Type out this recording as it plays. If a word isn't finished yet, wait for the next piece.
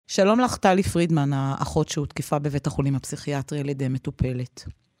שלום לך, טלי פרידמן, האחות שהותקפה בבית החולים הפסיכיאטרי על ידי מטופלת.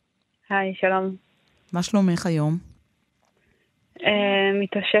 היי, שלום. מה שלומך היום?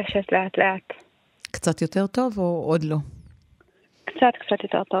 מתאוששת לאט לאט. קצת יותר טוב או עוד לא? קצת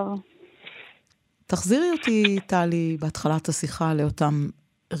יותר טוב. תחזירי אותי, טלי, בהתחלת השיחה לאותם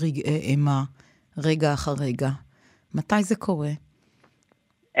רגעי אימה, רגע אחר רגע. מתי זה קורה?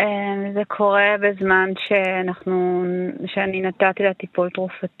 זה קורה בזמן שאני נתתי לה טיפול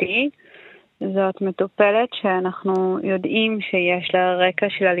תרופתי. זאת מטופלת שאנחנו יודעים שיש לה רקע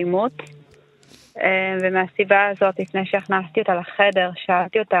של אלימות, ומהסיבה הזאת, לפני שהכנסתי אותה לחדר,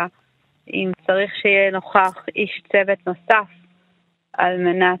 שאלתי אותה אם צריך שיהיה נוכח איש צוות נוסף על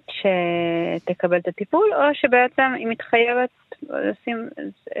מנת שתקבל את הטיפול, או שבעצם היא מתחייבת לשים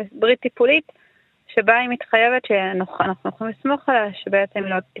ברית טיפולית, שבה היא מתחייבת שאנחנו יכולים לסמוך עליה, שבעצם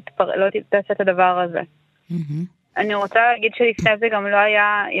לא תעשה את הדבר הזה. אני רוצה להגיד שלפני זה גם לא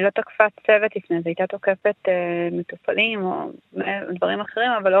היה, היא לא תקפה צוות לפני זה, היא הייתה תוקפת מטופלים או דברים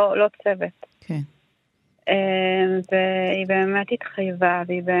אחרים, אבל לא צוות. כן. והיא באמת התחייבה,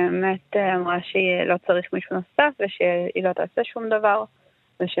 והיא באמת אמרה שהיא לא צריך מישהו נוסף, ושהיא לא תעשה שום דבר,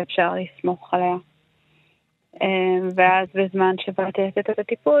 ושאפשר לסמוך עליה. ואז בזמן שבאתי לתת את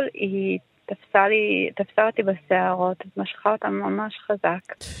הטיפול, היא תפסה אותי בשיערות, משכה אותה ממש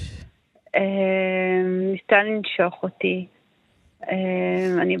חזק. ניסתה לנשוך אותי.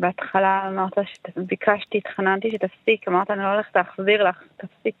 אני בהתחלה ביקשתי, התחננתי שתפסיק, אמרת, אני לא הולכת להחזיר לך,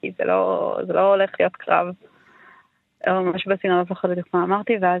 תפסיקי, זה לא הולך להיות קרב. ממש בסגנון, לא זוכרת בדיוק מה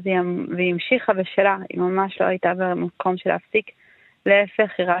אמרתי, ואז היא המשיכה בשלה, היא ממש לא הייתה במקום של להפסיק,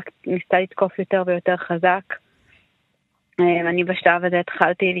 להפך, היא רק ניסתה לתקוף יותר ויותר חזק. אני בשלב הזה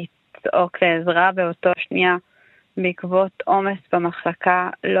התחלתי לצעוק לעזרה, באותו שנייה, בעקבות עומס במחלקה,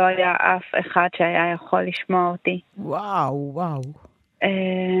 לא היה אף אחד שהיה יכול לשמוע אותי. וואו.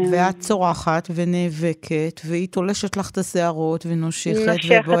 ואת צורחת ונאבקת, והיא תולשת לך את השערות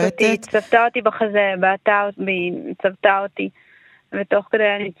ונושכת ובועטת. אותי, צבתה אותי בחזה, צבתה אותי, ותוך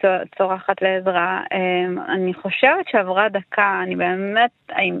כדי אני צורחת לעזרה. אני חושבת שעברה דקה, אני באמת,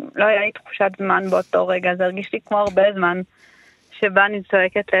 לא היה לי תחושת זמן באותו רגע, זה הרגיש לי כמו הרבה זמן, שבה אני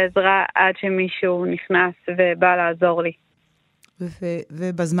צועקת לעזרה עד שמישהו נכנס ובא לעזור לי.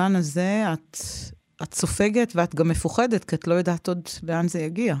 ובזמן הזה את סופגת ואת גם מפוחדת, כי את לא יודעת עוד לאן זה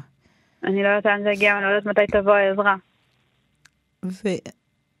יגיע. אני לא יודעת לאן זה יגיע, אני לא יודעת מתי תבוא העזרה.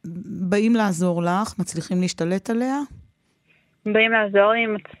 ובאים לעזור לך, מצליחים להשתלט עליה? באים לעזור לי,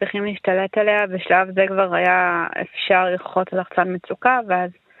 מצליחים להשתלט עליה, בשלב זה כבר היה אפשר ללחוץ על לחצן מצוקה,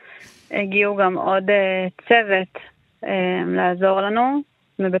 ואז הגיעו גם עוד צוות לעזור לנו,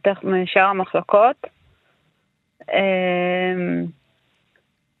 משאר המחלקות,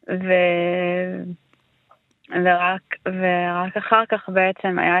 ורק אחר כך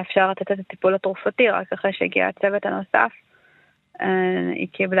בעצם היה אפשר לתת את הטיפול התרופתי, רק אחרי שהגיע הצוות הנוסף, היא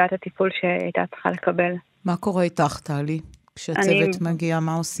קיבלה את הטיפול שהייתה צריכה לקבל. מה קורה איתך, טלי? כשהצוות מגיע,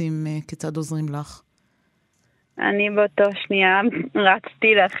 מה עושים? כיצד עוזרים לך? אני באותו שנייה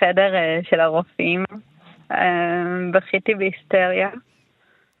רצתי לחדר של הרופאים, בכיתי בהיסטריה,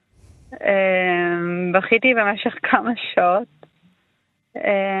 בכיתי במשך כמה שעות,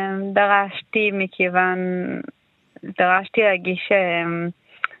 דרשתי להגיש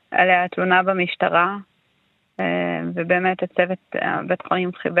עליה תלונה במשטרה, ובאמת הצוות בית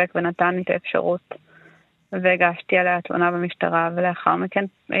חולים חיבק ונתן לי את האפשרות, והגשתי עליה תלונה במשטרה, ולאחר מכן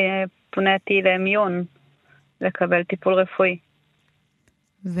פוניתי למיון לקבל טיפול רפואי.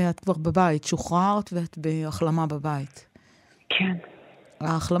 ואת כבר בבית, שוחררת ואת בהחלמה בבית. כן.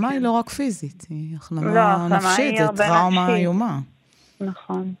 ההחלמה היא לא רק פיזית, היא החלמה נפשית, זה טראומה איומה.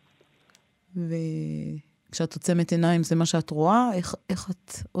 נכון. וכשאת עוצמת עיניים זה מה שאת רואה, איך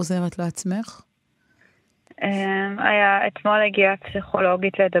את עוזרת לעצמך? אתמול הגיעה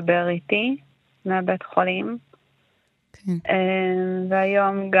פסיכולוגית לדבר איתי מהבית חולים. כן.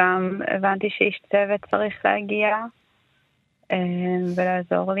 והיום גם הבנתי שאיש צוות צריך להגיע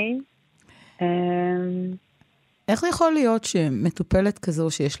ולעזור לי. איך יכול להיות שמטופלת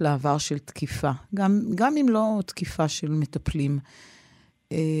כזו שיש לה עבר של תקיפה, גם אם לא תקיפה של מטפלים,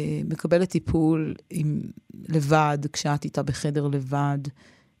 מקבלת טיפול לבד, כשאת איתה בחדר לבד,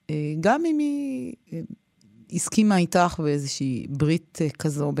 גם אם היא הסכימה איתך באיזושהי ברית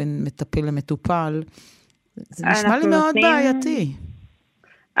כזו בין מטפל למטופל, זה נשמע לי מאוד בעייתי.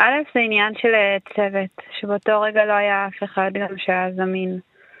 זה עניין של צוות, שבאותו רגע לא היה אף אחד גם שהיה זמין.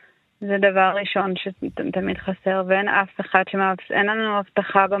 זה דבר ראשון שתמיד חסר, ואין אף אחד אין לנו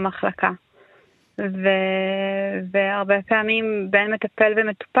הבטחה במחלקה. והרבה פעמים בין מטפל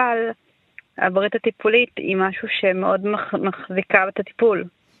ומטופל, הברית הטיפולית היא משהו שמאוד מחזיקה את הטיפול.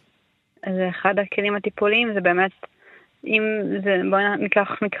 זה אחד הכלים הטיפוליים, זה באמת, אם זה, בואי ניקח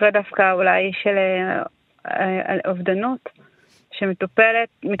מקרה דווקא אולי של אובדנות, שמטופלת,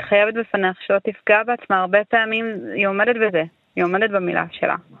 מתחייבת בפניך שלא תפגע בעצמה, הרבה פעמים היא עומדת בזה, היא עומדת במילה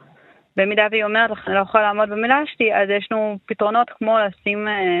שלה. במידה והיא אומרת לך, אני לא יכולה לעמוד במילה שלי, אז יש לנו פתרונות כמו לשים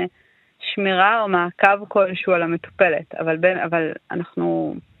שמירה או מעקב כלשהו על המטופלת, אבל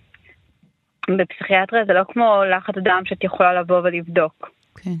אנחנו, בפסיכיאטריה זה לא כמו לחץ דם שאת יכולה לבוא ולבדוק.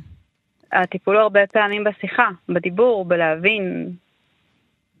 כן. הטיפול הוא הרבה פעמים בשיחה, בדיבור, בלהבין.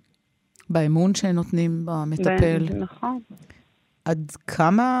 באמון שנותנים במטפל. נכון. עד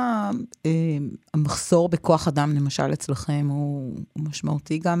כמה המחסור בכוח אדם, למשל אצלכם, הוא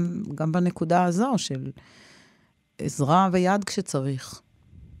משמעותי גם בנקודה הזו של עזרה ויד כשצריך?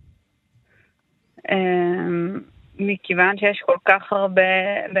 מכיוון שיש כל כך הרבה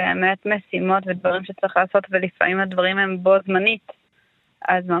באמת משימות ודברים שצריך לעשות, ולפעמים הדברים הם בו זמנית,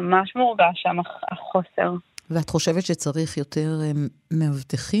 אז ממש מורגש שם החוסר. ואת חושבת שצריך יותר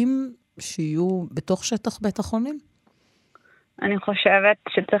מאבטחים שיהיו בתוך שטח בית החולים? אני חושבת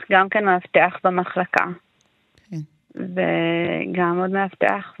שצריך גם כן מאבטח במחלקה. כן. וגם עוד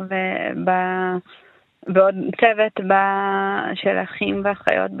מאבטח ועוד צוות של אחים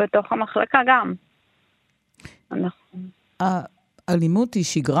ואחיות בתוך המחלקה גם. האלימות היא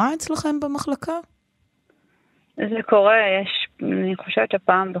שגרה אצלכם במחלקה? זה קורה, אני חושבת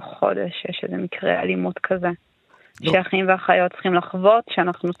שפעם בחודש יש איזה מקרה אלימות כזה. שאחים ואחיות צריכים לחוות,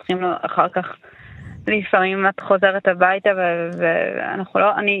 שאנחנו צריכים אחר כך, לפעמים את חוזרת הביתה,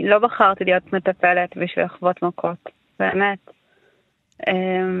 אני לא בחרתי להיות מטפלת בשביל לחוות מכות, באמת.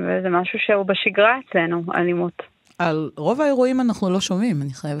 וזה משהו שהוא בשגרה אצלנו, אלימות. על רוב האירועים אנחנו לא שומעים,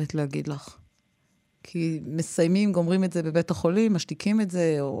 אני חייבת להגיד לך. כי מסיימים, גומרים את זה בבית החולים, משתיקים את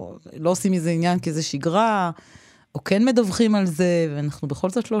זה, או לא עושים מזה עניין כי זה שגרה, או כן מדווחים על זה, ואנחנו בכל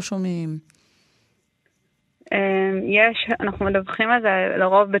זאת לא שומעים. אנחנו מדווחים על זה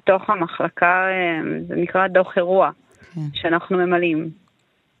לרוב בתוך המחלקה, זה נקרא דוח אירוע, שאנחנו ממלאים.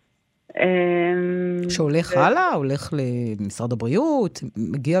 שהולך הלאה, הולך למשרד הבריאות,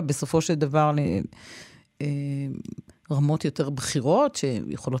 מגיע בסופו של דבר לרמות יותר בחירות,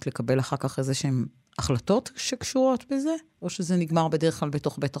 שיכולות לקבל אחר כך איזה שהן החלטות שקשורות בזה, או שזה נגמר בדרך כלל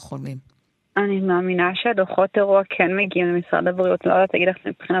בתוך בית החולים? אני מאמינה שהדוחות אירוע כן מגיעים למשרד הבריאות, לא יודעת להגיד לך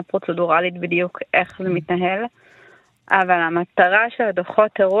מבחינה פרוצדורלית בדיוק איך זה מתנהל, אבל המטרה של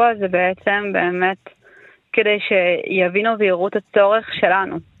הדוחות אירוע זה בעצם באמת כדי שיבינו ויראו את הצורך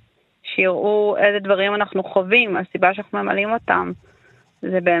שלנו, שיראו איזה דברים אנחנו חווים, הסיבה שאנחנו ממלאים אותם,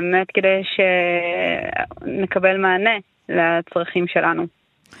 זה באמת כדי שנקבל מענה לצרכים שלנו.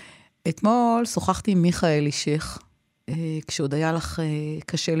 אתמול שוחחתי עם מיכאל אישך, כשעוד היה לך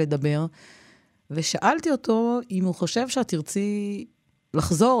קשה לדבר, ושאלתי אותו אם הוא חושב שאת תרצי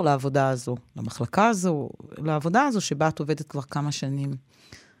לחזור לעבודה הזו, למחלקה הזו, לעבודה הזו שבה את עובדת כבר כמה שנים.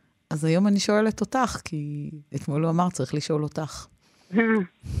 אז היום אני שואלת אותך, כי אתמול הוא אמר, צריך לשאול אותך.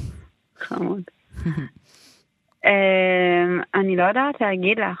 חמוד. אני לא יודעת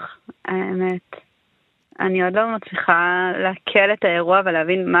להגיד לך, האמת. אני עוד לא מצליחה להקל את האירוע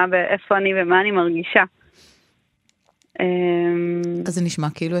ולהבין איפה אני ומה אני מרגישה. אז זה נשמע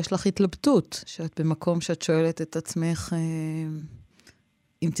כאילו יש לך התלבטות, שאת במקום שאת שואלת את עצמך,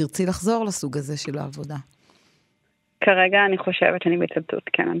 אם תרצי לחזור לסוג הזה של העבודה. כרגע אני חושבת שאני בהתלבטות,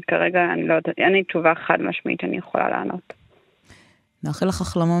 כן. כרגע אני לא יודעת, אין לי תשובה חד משמעית שאני יכולה לענות. נאחל לך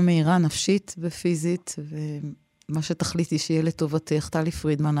החלמה מהירה, נפשית ופיזית, ומה שתחליטי שיהיה לטובתך. טלי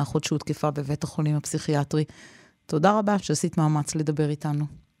פרידמן, האחות שהותקפה בבית החולים הפסיכיאטרי. תודה רבה שעשית מאמץ לדבר איתנו.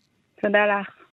 תודה לך.